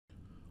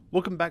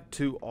Welcome back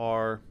to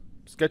our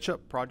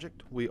SketchUp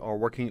project. We are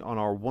working on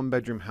our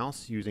one-bedroom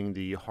house using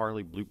the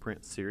Harley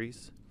Blueprint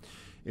series.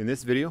 In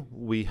this video,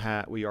 we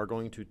are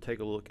going to take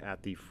a look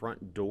at the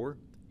front door,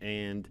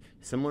 and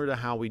similar to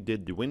how we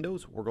did the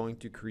windows, we're going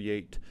to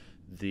create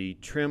the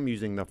trim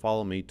using the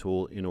Follow Me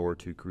tool in order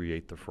to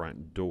create the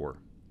front door.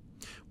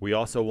 We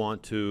also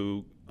want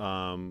to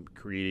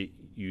create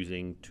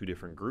using two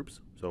different groups,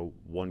 so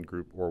one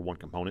group or one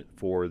component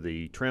for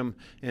the trim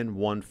and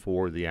one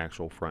for the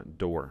actual front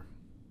door.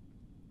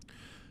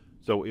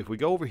 So if we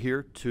go over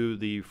here to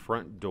the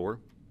front door,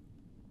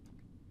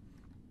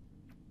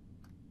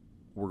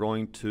 we're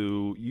going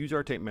to use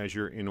our tape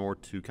measure in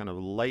order to kind of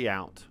lay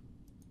out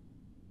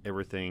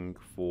everything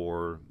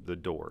for the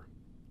door.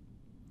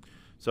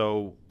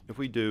 So if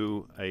we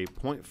do a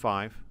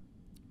 0.5,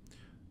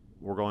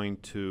 we're going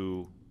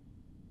to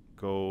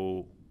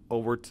go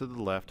over to the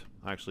left.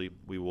 Actually,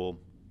 we will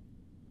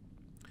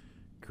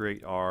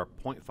create our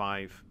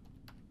 0.5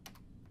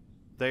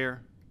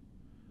 there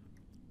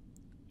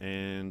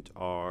and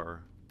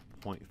our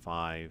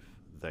 0.5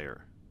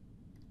 there.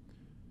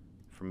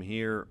 From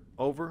here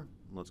over,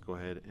 let's go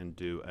ahead and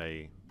do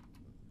a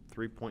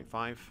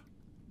 3.5.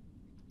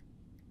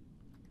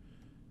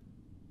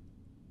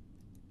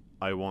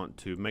 I want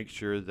to make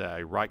sure that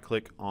I right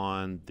click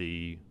on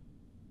the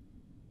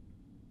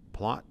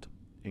plot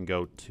and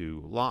go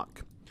to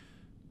lock,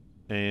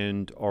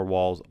 and our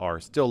walls are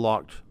still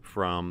locked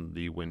from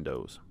the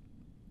windows.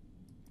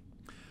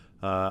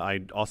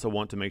 I also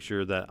want to make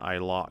sure that I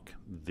lock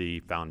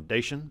the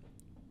foundation.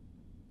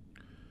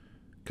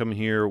 Come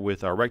here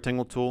with our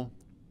rectangle tool,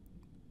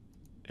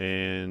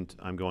 and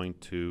I'm going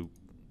to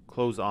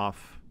close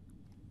off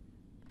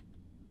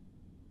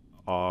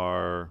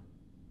our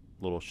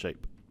little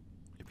shape.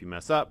 If you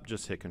mess up,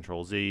 just hit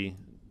Control Z,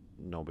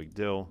 no big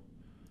deal.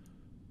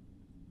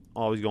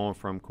 Always going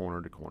from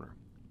corner to corner.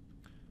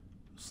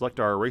 Select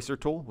our eraser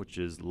tool, which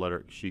is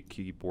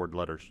keyboard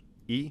letter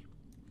E.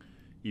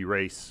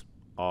 Erase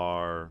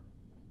our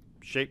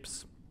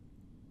shapes.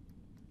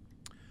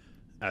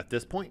 At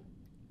this point,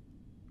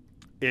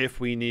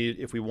 if we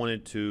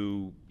wanted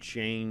to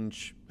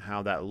change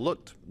how that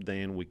looked,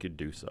 then we could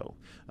do so.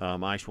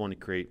 I just want to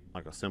create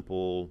like a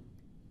simple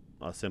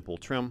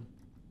trim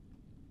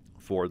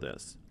for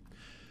this.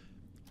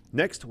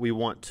 Next, we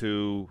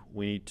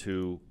need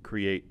to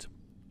create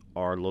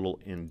our little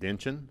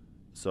indentation.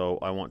 So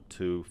I want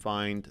to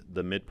find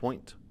the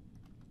midpoint.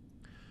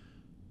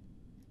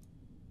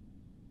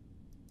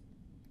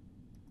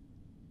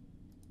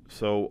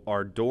 So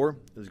our door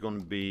is going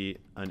to be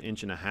 1.5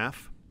 inches.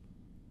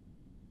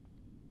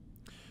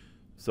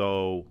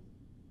 So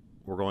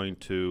we're going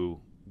to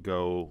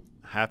go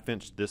 1/2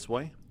 inch this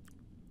way.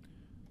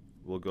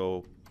 We'll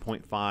go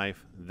 0.5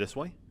 this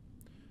way,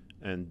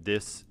 and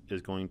this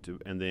is going to,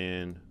 and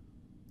then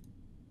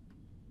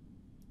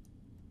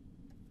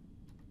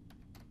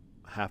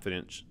 1/2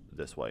 inch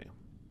this way.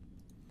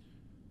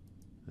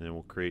 And then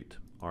we'll create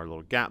our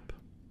little gap,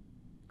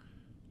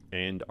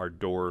 and our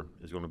door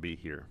is going to be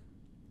here.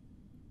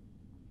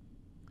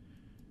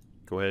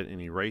 Go ahead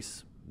and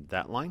erase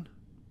that line.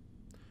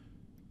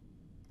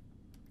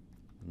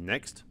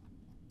 Next,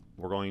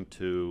 we're going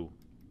to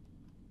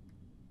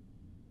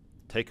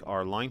take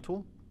our line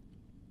tool.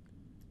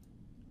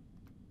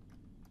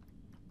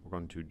 We're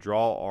going to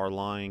draw our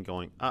line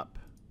going up,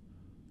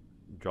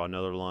 draw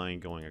another line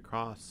going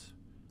across,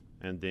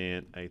 and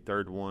then a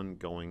third one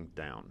going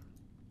down.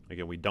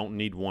 Again, we don't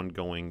need one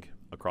going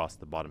across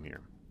the bottom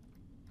here.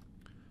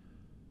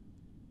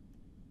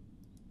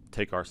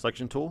 Take our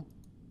selection tool,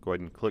 go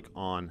ahead and click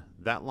on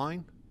that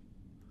line.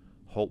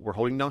 We're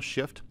holding down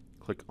Shift,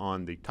 click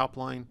on the top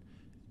line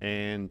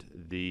and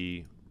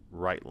the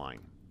right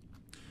line.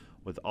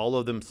 With all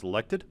of them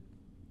selected,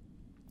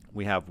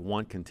 we have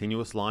one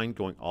continuous line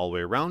going all the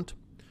way around.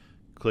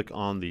 Click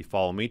on the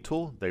Follow Me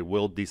tool. They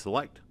will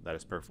deselect. That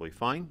is perfectly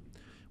fine.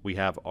 We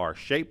have our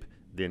shape.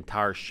 The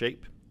entire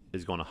shape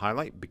is going to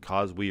highlight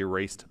because we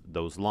erased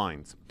those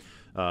lines.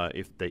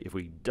 If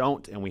we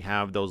don't and we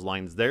have those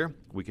lines there,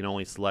 we can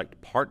only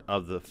select part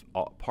of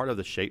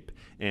the shape,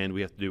 and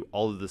we have to do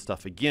all of this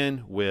stuff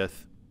again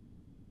with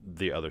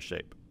the other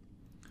shape.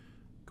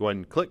 Go ahead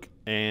and click,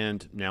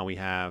 and now we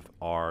have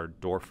our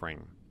door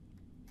frame.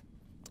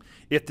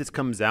 If this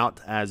comes out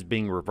as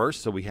being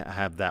reversed, so we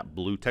have that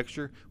blue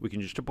texture, we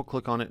can just triple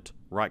click on it,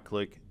 right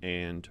click,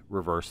 and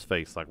reverse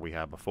face like we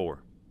had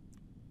before.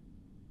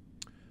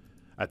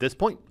 At this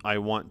point, I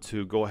want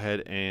to go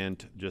ahead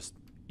and just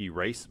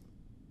erase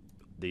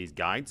these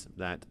guides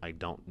that I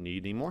don't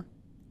need anymore.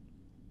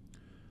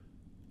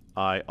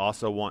 I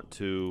also want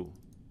to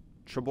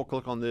triple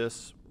click on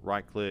this,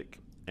 right click,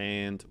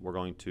 and we're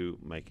going to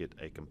make it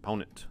a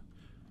component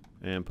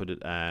and put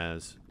it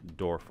as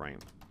door frame.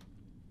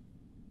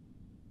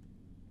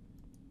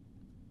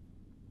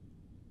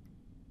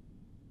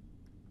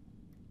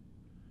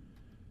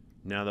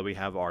 Now that we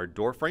have our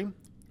door frame,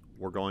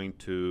 we're going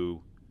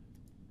to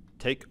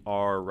take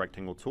our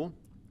rectangle tool.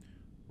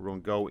 We're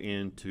going to go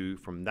into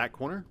from that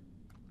corner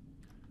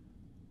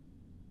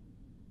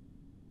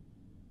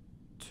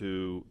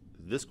to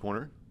this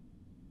corner,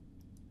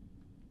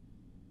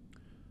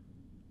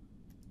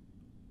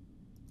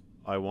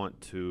 I want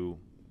to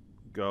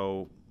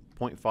go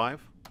 0.5,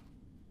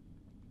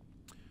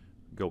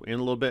 go in a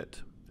little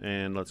bit,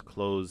 and let's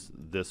close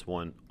this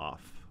one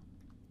off.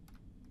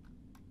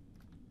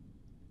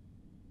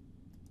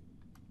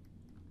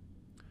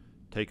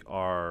 We'll take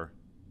our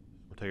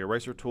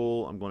eraser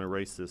tool. I'm going to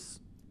erase this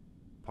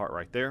part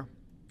right there.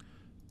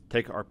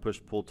 Take our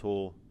push-pull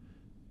tool,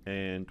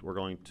 and we're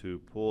going to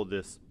pull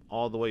this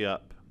all the way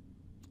up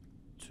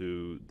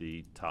to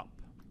the top.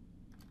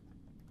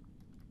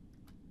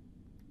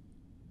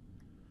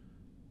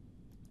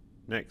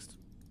 Next,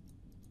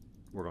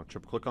 we're going to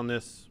triple click on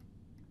this,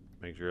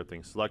 make sure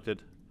everything's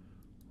selected,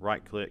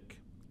 right click,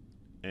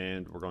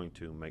 and we're going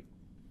to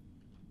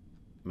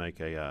make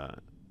a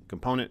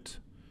component,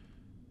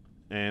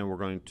 and we're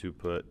going to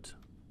put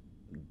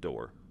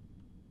door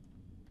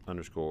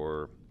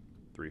underscore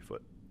 3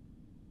 foot.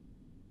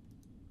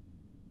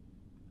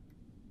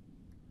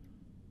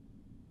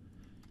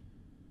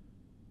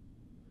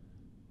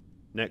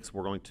 Next,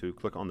 we're going to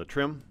click on the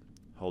trim,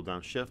 hold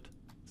down shift,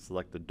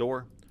 select the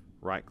door,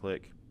 right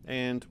click,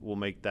 and we'll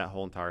make that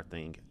whole entire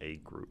thing a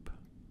group.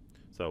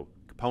 So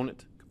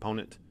component,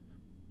 component,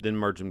 then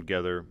merge them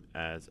together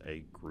as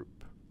a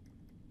group.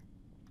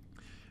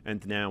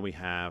 And now we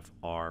have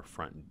our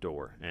front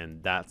door,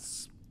 and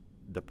that's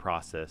the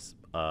process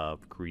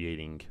of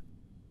creating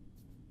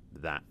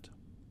that.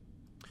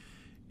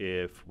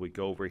 If we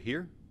go over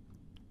here,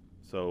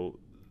 so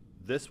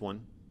this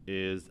one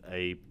is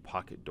a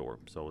pocket door,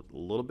 so it's a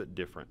little bit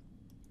different.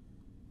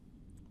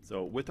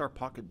 So with our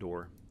pocket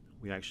door,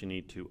 we actually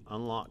need to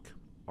unlock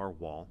our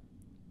wall,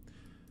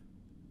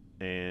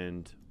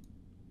 and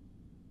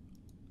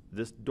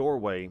this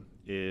doorway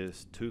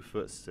is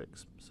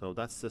 2'6", so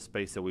that's the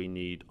space that we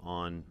need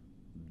on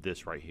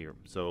this right here.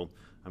 So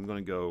I'm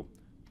going to go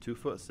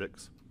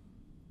 2'6"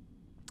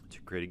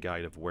 to create a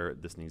guide of where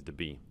this needs to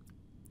be.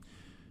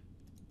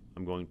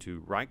 I'm going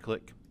to right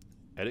click,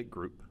 edit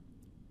group.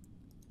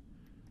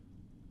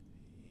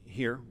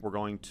 Here we're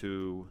going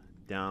to,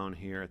 down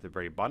here at the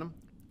very bottom,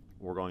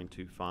 we're going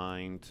to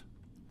find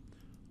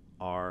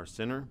our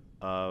center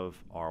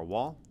of our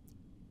wall.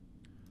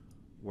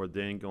 We're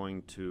then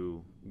going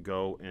to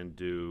go and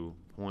do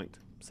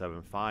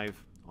 0.75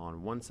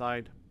 on one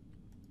side,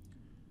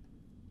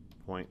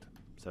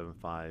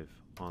 0.75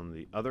 on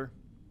the other.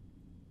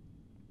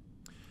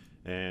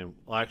 And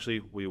well,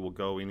 actually we will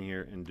go in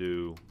here and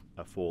do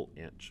a full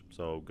inch.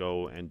 So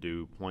go and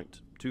do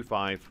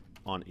 0.25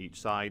 on each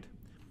side.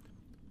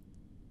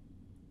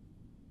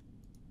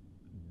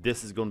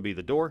 This is going to be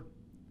the door,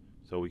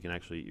 so we can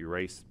actually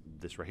erase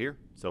this right here.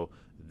 So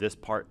this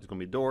part is going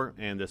to be door,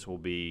 and this will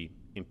be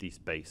empty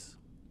space.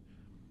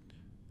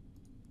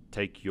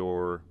 Take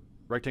your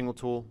rectangle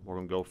tool. We're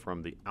going to go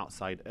from the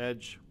outside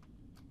edge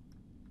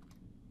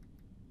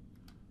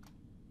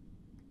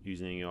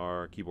using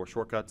our keyboard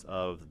shortcuts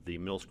of the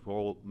middle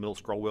scroll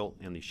wheel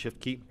and the shift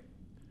key.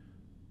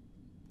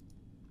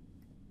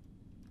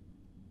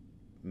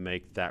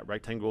 Make that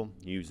rectangle.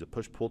 Use the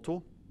push-pull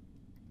tool.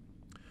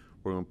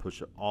 We're going to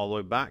push it all the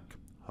way back,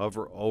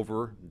 hover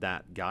over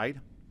that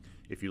guide.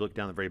 If you look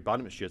down the very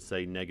bottom, it should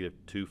say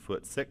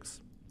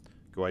 -2'6".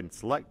 Go ahead and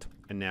select,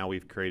 and now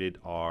we've created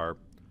our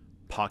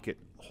pocket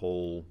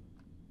hole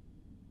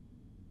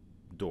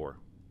door.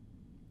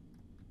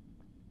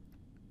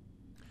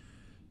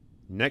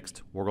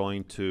 Next, we're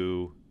going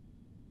to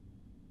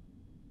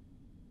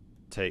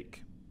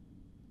take,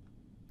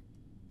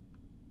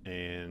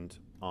 and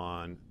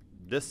on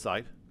this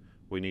side,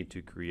 we need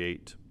to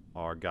create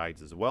our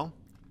guides as well,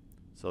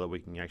 so that we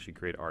can actually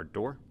create our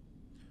door.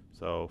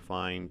 So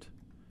find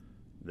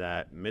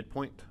that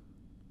midpoint.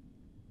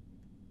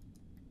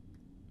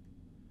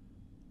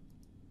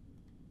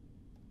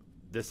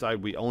 This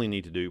side we only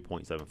need to do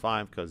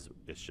 0.75 because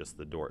it's just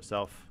the door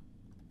itself.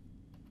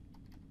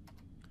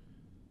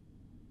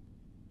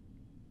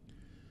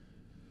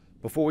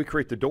 Before we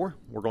create the door,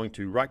 we're going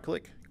to right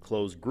click,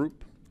 close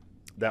group.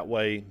 That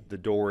way the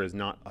door is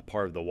not a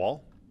part of the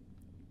wall.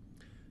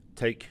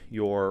 Take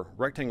your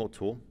rectangle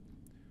tool,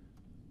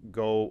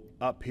 go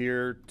up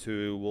here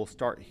to, we'll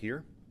start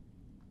here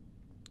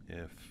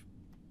if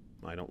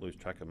I don't lose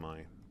track of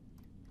my,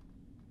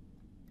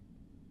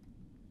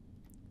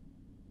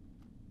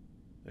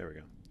 there we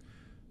go.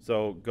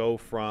 So go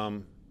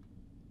from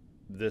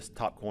this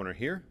top corner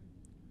here,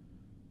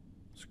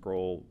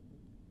 scroll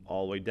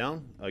all the way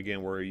down.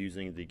 Again, we're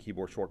using the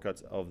keyboard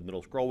shortcuts of the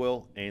middle scroll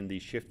wheel and the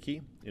shift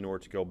key in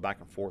order to go back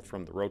and forth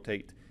from the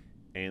rotate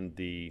and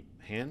the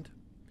hand.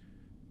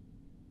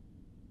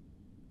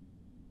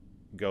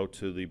 Go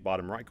to the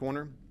bottom right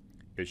corner.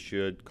 It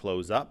should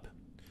close up.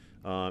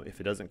 If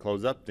it doesn't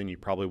close up, then you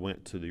probably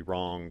went to the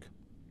wrong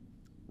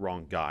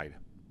guide.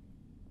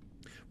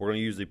 We're going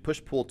to use the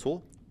push-pull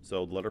tool,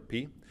 so the letter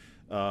P,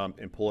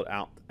 and pull it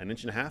out 1.5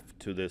 inches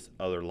to this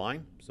other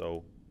line.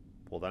 So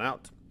pull that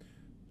out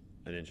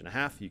 1.5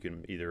 inches. You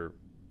can either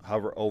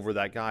hover over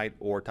that guide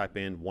or type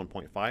in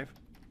 1.5.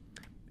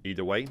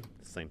 Either way,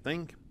 same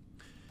thing.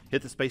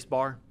 Hit the space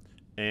bar,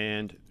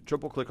 and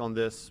triple click on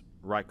this,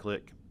 right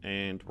click,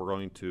 and we're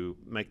going to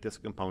make this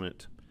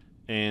component,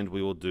 and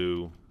we will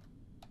do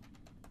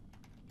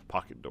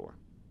pocket door.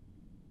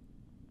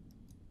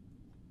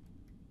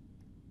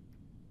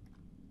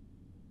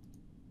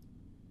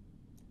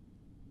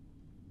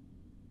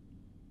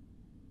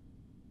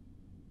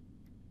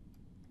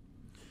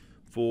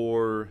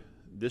 For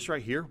this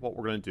right here, what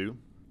we're going to do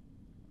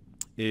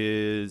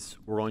is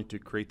we're going to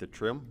create the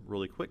trim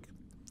really quick.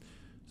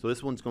 So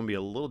this one's going to be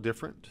a little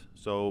different.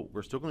 So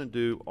we're still going to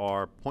do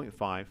our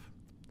 0.5,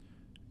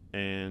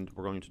 and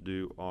we're going to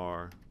do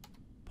our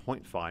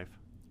 0.5.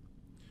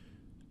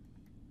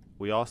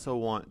 We also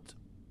want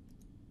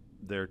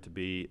there to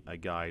be a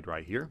guide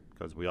right here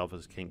because we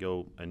obviously can't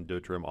go and do a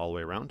trim all the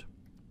way around.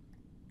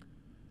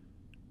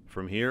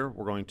 From here,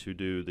 we're going to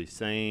do the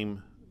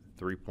same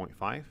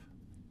 3.5.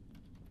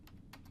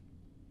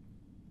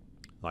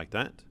 Like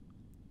that.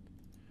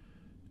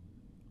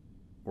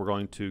 We're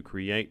going to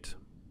create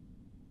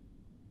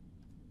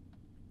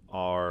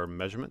our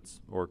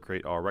measurements or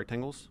create our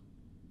rectangles.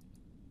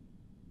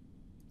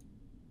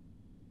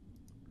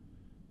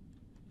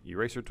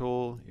 Eraser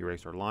tool,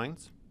 erase our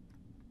lines.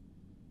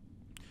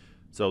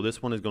 So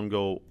this one is going to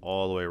go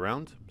all the way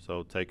around.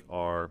 So take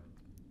our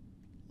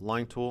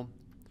line tool,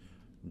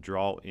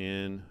 draw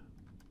in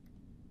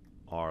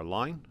our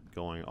line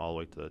going all the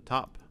way to the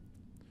top.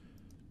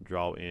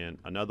 Draw in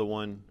another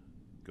one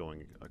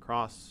going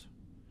across,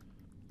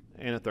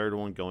 and a third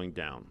one going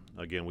down.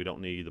 Again, we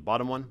don't need the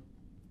bottom one.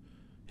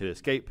 Hit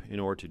escape in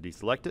order to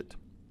deselect it.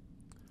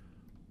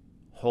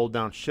 Hold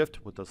down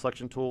shift with the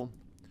selection tool.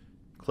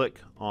 Click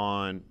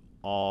on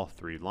all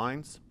 3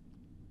 lines.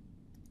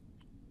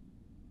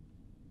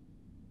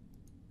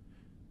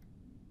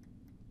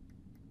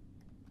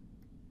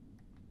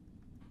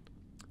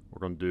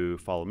 We're going to do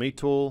follow me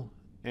tool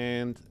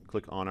and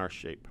click on our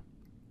shape.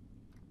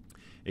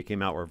 It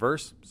came out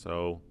reverse,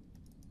 so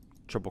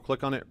triple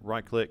click on it,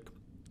 right click,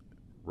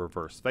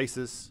 reverse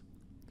faces,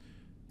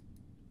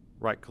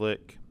 right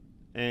click,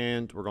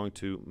 and we're going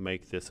to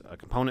make this a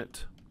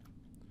component,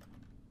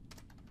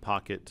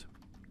 pocket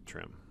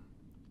trim.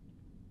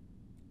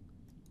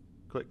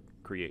 Click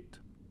create.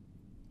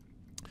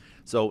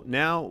 So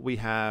now we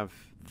have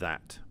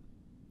that.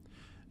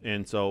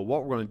 And so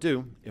what we're going to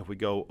do, if we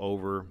go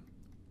over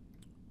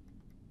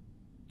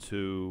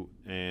to,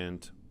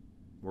 and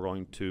we're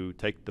going to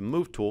take the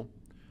move tool,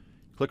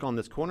 click on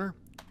this corner,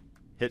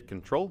 hit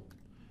control,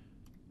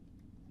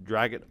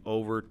 drag it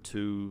over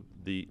to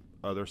the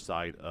other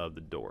side of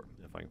the door,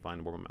 if I can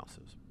find where my mouse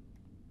is,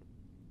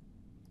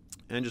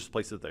 and just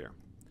place it there.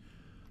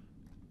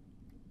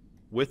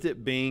 With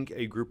it being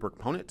a group or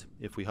component,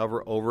 if we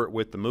hover over it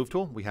with the move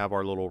tool, we have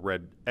our little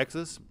red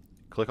X's.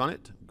 Click on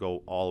it,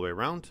 go all the way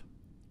around.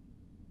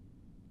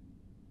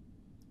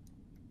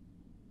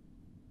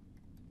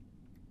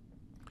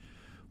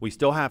 We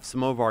still have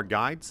some of our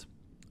guides.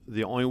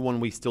 The only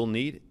one we still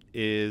need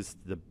is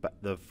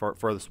the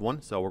furthest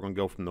one. So we're going to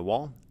go from the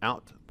wall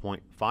out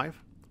 0.5,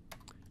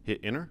 hit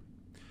enter.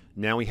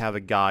 Now we have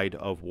a guide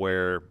of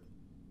where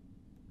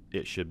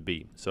it should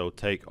be. So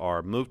take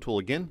our move tool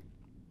again,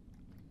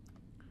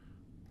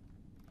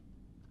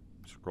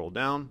 scroll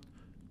down,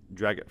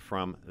 drag it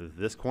from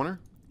this corner,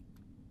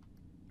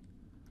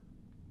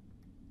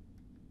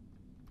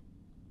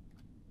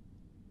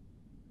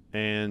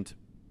 and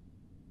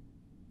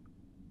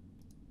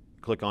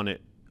click on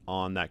it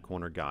on that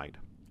corner guide.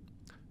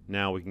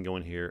 Now we can go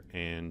in here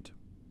and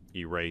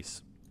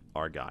erase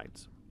our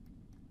guides.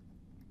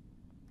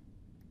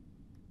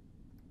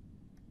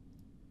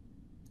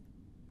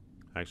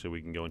 Actually,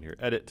 we can go in here,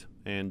 edit,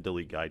 and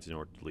delete guides in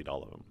order to delete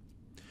all of them.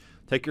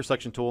 Take your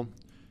selection tool,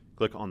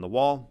 click on the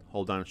wall,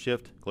 hold down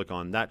shift, click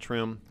on that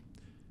trim,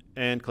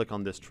 and click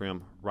on this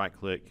trim, right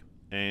click,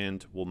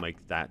 and we'll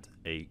make that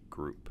a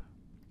group.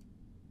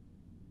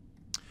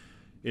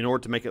 In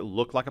order to make it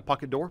look like a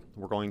pocket door,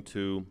 we're going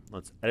to,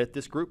 let's edit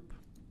this group.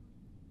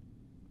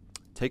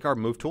 Take our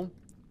move tool,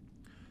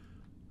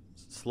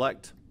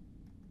 select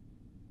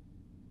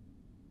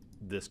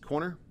this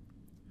corner,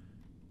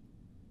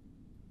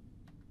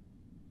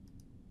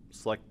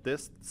 select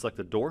this, select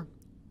the door,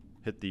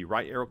 hit the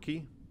right arrow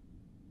key,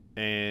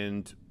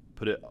 and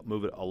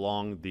move it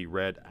along the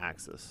red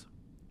axis.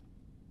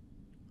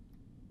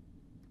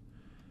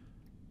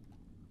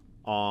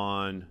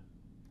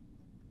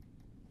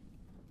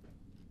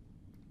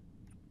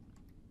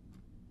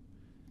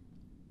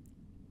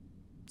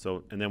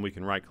 And then we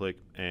can right click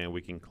and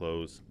we can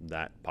close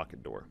that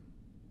pocket door.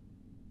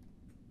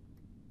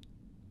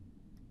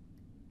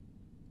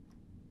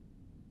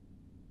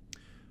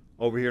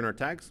 Over here in our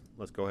tags,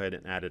 let's go ahead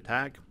and add a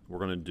tag. We're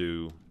going to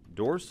do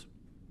doors.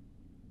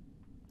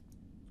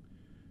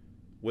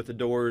 With the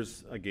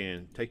doors,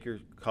 again, take your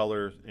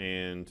colors,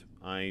 and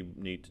I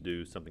need to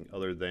do something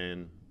other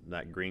than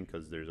that green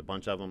because there's a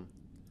bunch of them.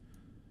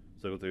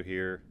 So go through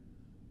here,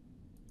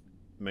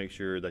 make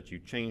sure that you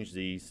change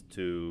these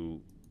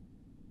to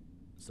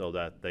so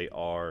that they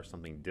are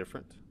something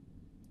different.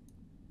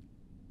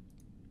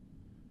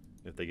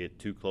 If they get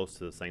too close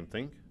to the same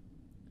thing.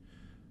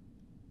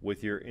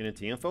 With your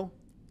entity info,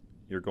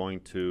 you're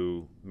going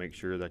to make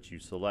sure that you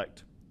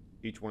select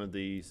each one of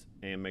these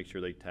and make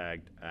sure they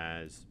tagged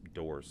as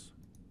doors.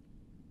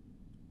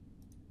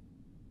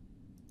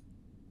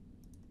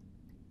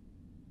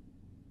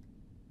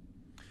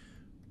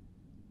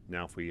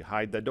 Now if we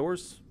hide the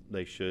doors,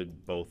 they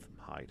should both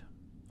hide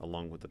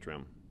along with the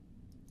trim.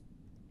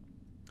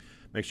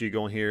 Make sure you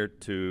go in here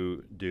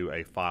to do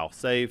a file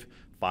save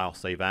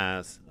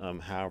as,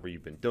 however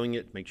you've been doing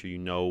it. Make sure you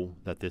know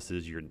that this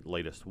is your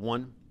latest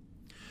one.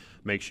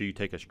 Make sure you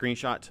take a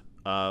screenshot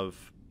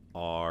of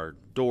our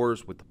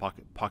doors with the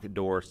pocket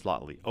door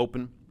slightly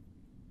open.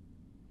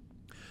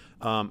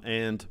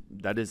 And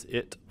that is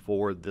it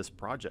for this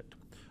project,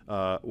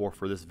 or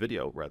for this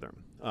video rather.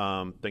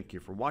 Thank you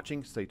for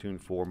watching. Stay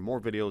tuned for more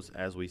videos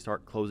as we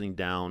start closing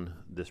down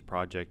this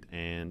project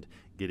and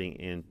getting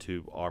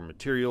into our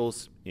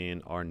materials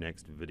in our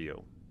next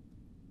video.